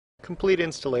Complete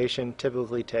installation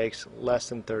typically takes less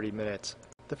than 30 minutes.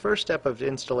 The first step of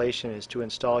installation is to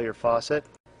install your faucet.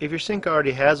 If your sink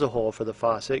already has a hole for the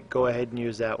faucet, go ahead and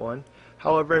use that one.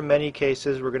 However, in many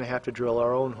cases we're going to have to drill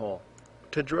our own hole.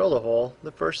 To drill the hole,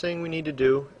 the first thing we need to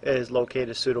do is locate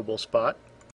a suitable spot.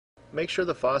 Make sure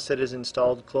the faucet is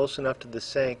installed close enough to the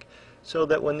sink so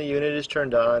that when the unit is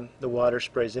turned on, the water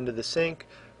sprays into the sink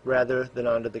rather than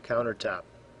onto the countertop.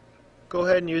 Go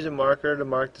ahead and use a marker to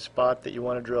mark the spot that you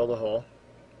want to drill the hole.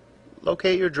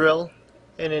 Locate your drill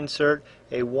and insert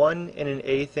a 1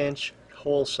 1/8 inch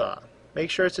hole saw. Make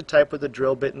sure it's a type with a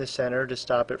drill bit in the center to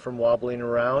stop it from wobbling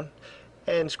around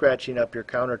and scratching up your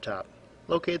countertop.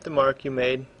 Locate the mark you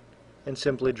made and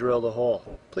simply drill the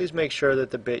hole. Please make sure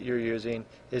that the bit you're using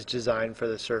is designed for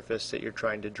the surface that you're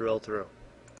trying to drill through.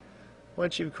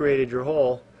 Once you've created your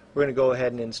hole, we're going to go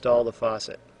ahead and install the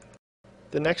faucet.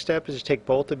 The next step is to take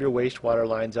both of your wastewater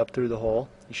lines up through the hole.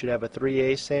 You should have a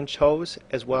 3/8 inch hose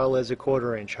as well as a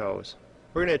 1/4 inch hose.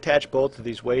 We're going to attach both of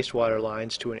these wastewater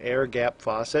lines to an air gap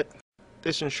faucet.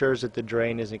 This ensures that the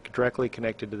drain isn't directly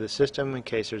connected to the system in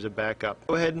case there's a backup.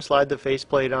 Go ahead and slide the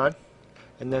faceplate on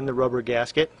and then the rubber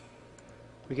gasket.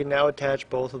 We can now attach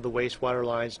both of the wastewater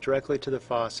lines directly to the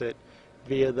faucet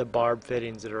via the barb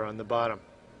fittings that are on the bottom.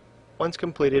 Once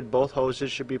completed, both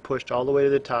hoses should be pushed all the way to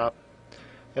the top,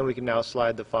 and we can now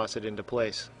slide the faucet into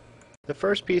place. The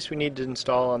first piece we need to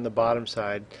install on the bottom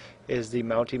side is the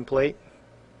mounting plate.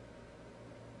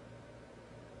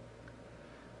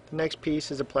 The next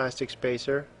piece is a plastic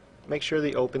spacer. Make sure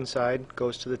the open side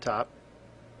goes to the top.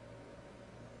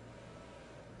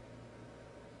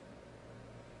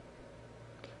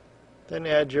 Then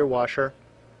add your washer.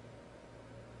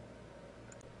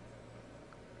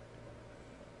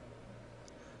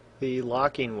 The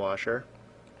locking washer.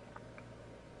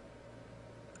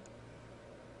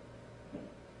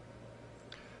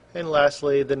 And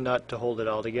lastly, the nut to hold it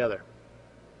all together.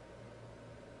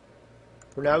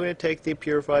 We're now going to take the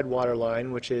purified water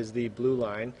line, which is the blue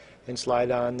line, and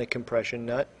slide on the compression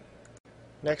nut.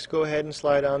 Next, go ahead and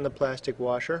slide on the plastic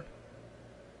washer.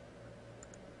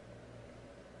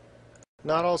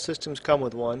 Not all systems come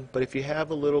with one, but if you have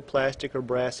a little plastic or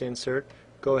brass insert,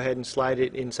 go ahead and slide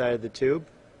it inside of the tube,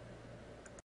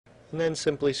 and then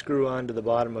simply screw on to the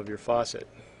bottom of your faucet.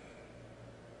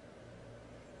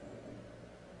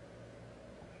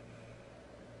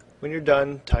 When you're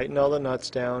done, tighten all the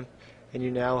nuts down, and you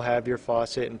now have your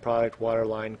faucet and product water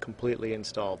line completely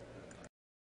installed.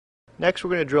 Next,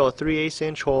 we're going to drill a 3/8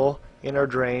 inch hole in our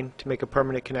drain to make a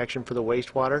permanent connection for the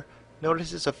wastewater.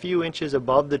 Notice it's a few inches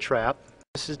above the trap.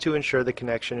 This is to ensure the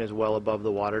connection is well above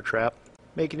the water trap,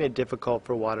 making it difficult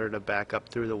for water to back up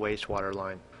through the wastewater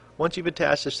line. Once you've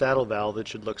attached the saddle valve, it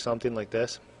should look something like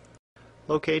this.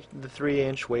 Locate the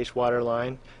 3-inch wastewater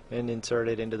line and insert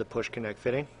it into the push connect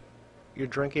fitting. Your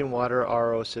drinking water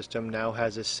RO system now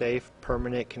has a safe,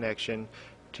 permanent connection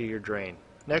to your drain.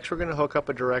 Next, we're going to hook up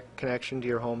a direct connection to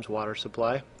your home's water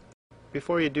supply.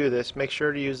 Before you do this, make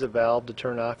sure to use the valve to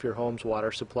turn off your home's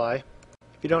water supply.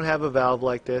 If you don't have a valve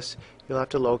like this, you'll have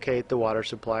to locate the water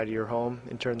supply to your home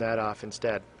and turn that off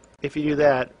instead. If you do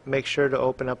that, make sure to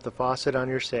open up the faucet on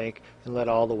your sink and let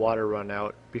all the water run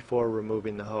out before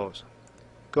removing the hose.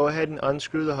 Go ahead and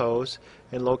unscrew the hose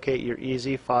and locate your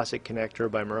Easy Faucet Connector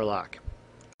by Murloc.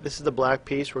 This is the black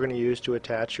piece we're going to use to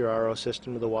attach your RO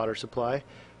system to the water supply.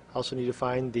 Also need to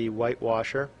find the white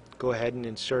washer. Go ahead and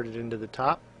insert it into the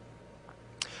top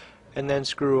and then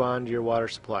screw on to your water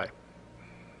supply.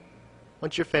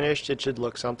 Once you're finished, it should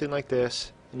look something like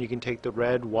this, and you can take the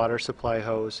red water supply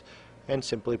hose and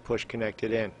simply push connect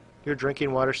it in. Your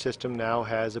drinking water system now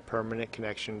has a permanent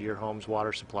connection to your home's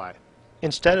water supply.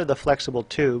 Instead of the flexible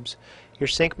tubes, your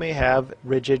sink may have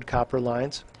rigid copper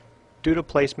lines. Due to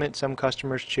placement, some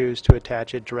customers choose to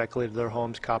attach it directly to their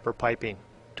home's copper piping.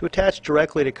 To attach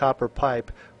directly to copper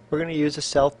pipe, we're going to use a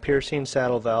self-piercing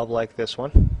saddle valve like this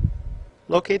one.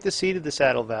 Locate the seat of the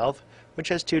saddle valve, which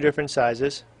has two different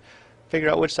sizes. Figure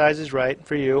out which size is right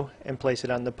for you and place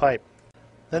it on the pipe.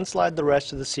 Then slide the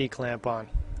rest of the C-clamp on.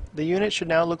 The unit should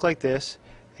now look like this,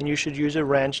 and you should use a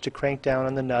wrench to crank down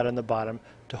on the nut on the bottom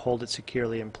to hold it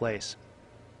securely in place.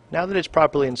 Now that it's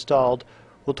properly installed,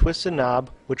 we'll twist the knob,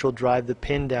 which will drive the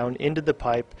pin down into the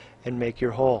pipe and make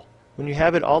your hole. When you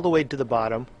have it all the way to the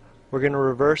bottom, we're going to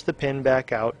reverse the pin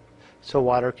back out so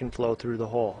water can flow through the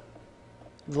hole.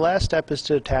 The last step is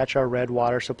to attach our red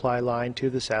water supply line to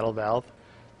the saddle valve.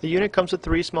 The unit comes with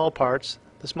 3 small parts.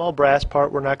 The small brass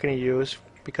part we're not going to use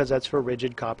because that's for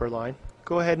rigid copper line.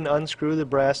 Go ahead and unscrew the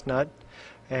brass nut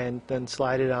and then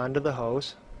slide it onto the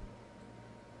hose.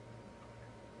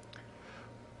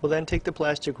 We'll then take the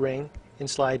plastic ring and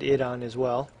slide it on as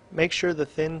well. Make sure the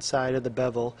thin side of the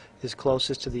bevel is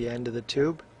closest to the end of the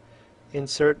tube.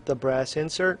 Insert the brass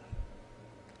insert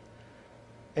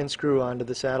and screw onto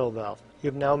the saddle valve.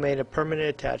 You've now made a permanent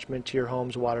attachment to your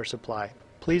home's water supply.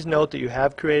 Please note that you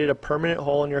have created a permanent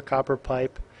hole in your copper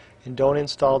pipe, and don't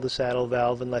install the saddle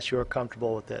valve unless you are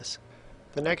comfortable with this.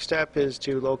 The next step is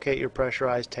to locate your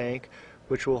pressurized tank,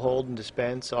 which will hold and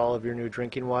dispense all of your new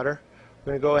drinking water.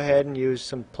 We're going to go ahead and use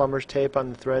some plumber's tape on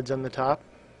the threads on the top.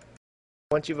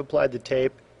 Once you've applied the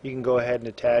tape, you can go ahead and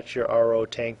attach your RO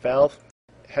tank valve.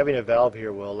 Having a valve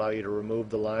here will allow you to remove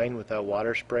the line without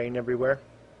water spraying everywhere.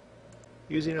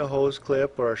 Using a hose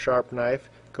clip or a sharp knife,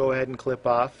 go ahead and clip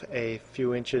off a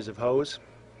few inches of hose.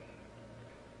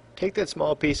 Take that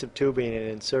small piece of tubing and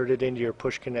insert it into your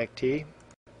push connect T.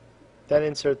 Then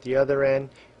insert the other end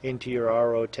into your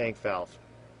RO tank valve.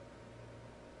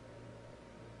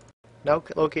 Now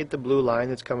locate the blue line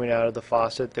that's coming out of the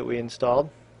faucet that we installed,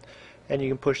 and you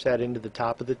can push that into the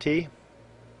top of the T.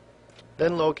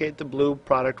 Then locate the blue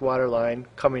product water line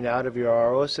coming out of your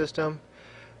RO system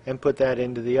and put that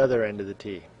into the other end of the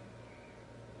T.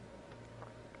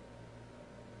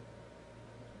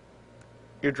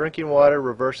 Your drinking water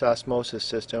reverse osmosis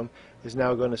system is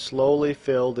now going to slowly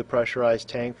fill the pressurized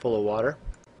tank full of water.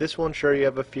 This will ensure you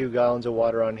have a few gallons of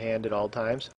water on hand at all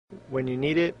times. When you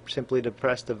need it, simply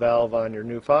depress the valve on your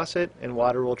new faucet and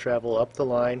water will travel up the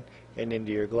line and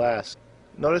into your glass.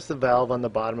 Notice the valve on the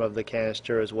bottom of the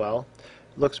canister as well.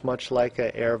 It looks much like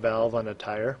an air valve on a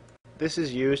tire. This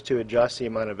is used to adjust the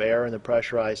amount of air in the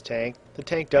pressurized tank. The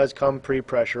tank does come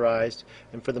pre-pressurized,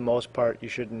 and for the most part you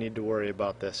shouldn't need to worry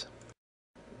about this.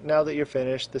 Now that you're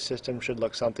finished, the system should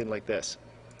look something like this.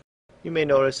 You may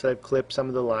notice that I've clipped some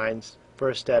of the lines for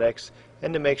aesthetics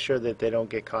and to make sure that they don't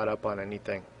get caught up on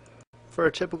anything. For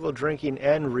a typical drinking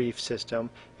and reef system,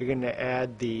 you're going to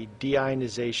add the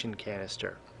deionization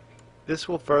canister. This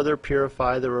will further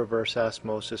purify the reverse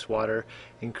osmosis water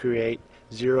and create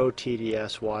zero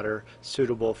TDS water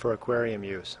suitable for aquarium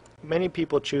use. Many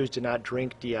people choose to not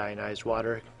drink deionized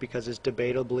water because it's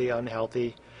debatably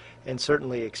unhealthy and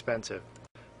certainly expensive.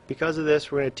 Because of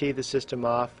this, we're going to tee the system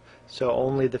off so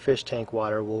only the fish tank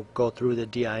water will go through the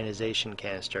deionization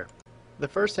canister. The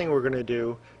first thing we're going to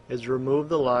do is remove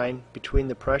the line between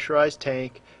the pressurized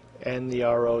tank and the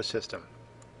RO system.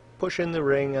 Push in the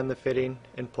ring on the fitting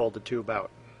and pull the tube out.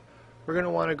 We're going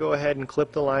to want to go ahead and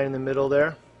clip the line in the middle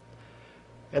there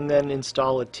and then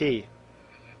install a T.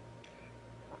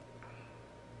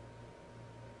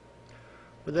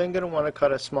 We're then going to want to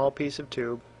cut a small piece of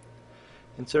tube,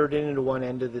 insert it into one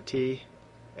end of the T,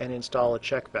 and install a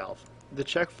check valve. The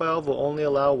check valve will only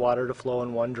allow water to flow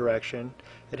in one direction.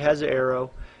 It has an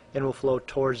arrow and will flow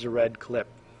towards the red clip.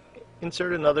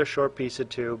 Insert another short piece of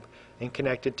tube and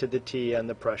connect it to the T on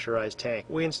the pressurized tank.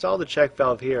 We install the check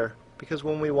valve here because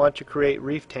when we want to create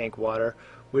reef tank water,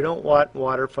 we don't want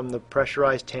water from the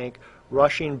pressurized tank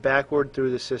rushing backward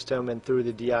through the system and through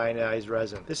the deionized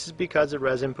resin. This is because the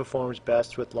resin performs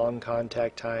best with long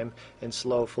contact time and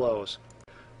slow flows.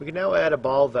 We can now add a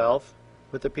ball valve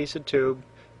with a piece of tube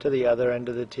to the other end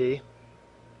of the T,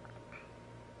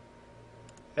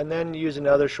 and then use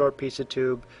another short piece of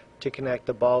tube to connect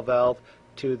the ball valve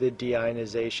to the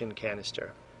deionization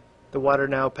canister. The water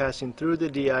now passing through the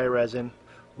DI resin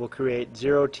will create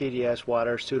zero TDS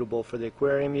water suitable for the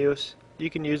aquarium use. You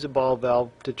can use the ball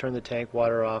valve to turn the tank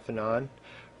water off and on.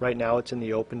 Right now it's in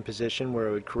the open position where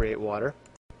it would create water.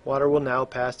 Water will now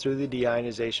pass through the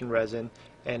deionization resin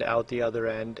and out the other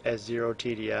end as zero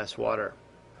TDS water.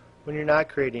 When you're not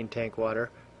creating tank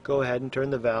water, go ahead and turn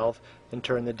the valve and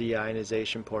turn the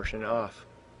deionization portion off.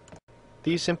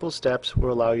 These simple steps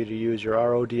will allow you to use your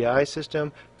RODI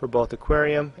system for both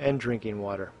aquarium and drinking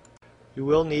water. You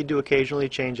will need to occasionally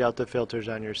change out the filters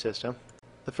on your system.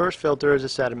 The first filter is a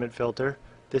sediment filter.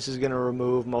 This is going to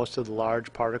remove most of the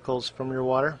large particles from your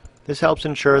water. This helps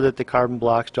ensure that the carbon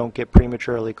blocks don't get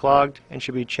prematurely clogged and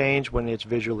should be changed when it's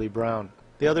visually brown.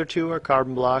 The other two are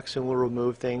carbon blocks and will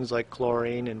remove things like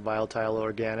chlorine and volatile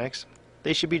organics.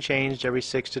 They should be changed every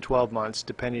 6 to 12 months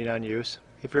depending on use.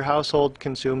 If your household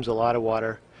consumes a lot of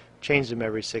water, change them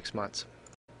every 6 months.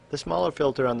 The smaller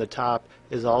filter on the top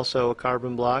is also a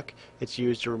carbon block. It's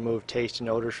used to remove taste and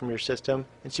odors from your system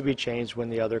and should be changed when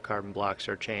the other carbon blocks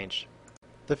are changed.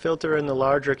 The filter in the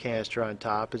larger canister on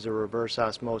top is a reverse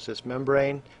osmosis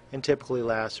membrane and typically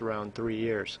lasts around 3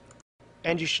 years.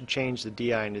 And you should change the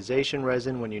deionization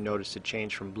resin when you notice it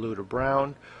change from blue to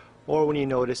brown, or when you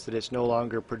notice that it's no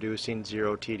longer producing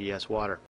zero TDS water.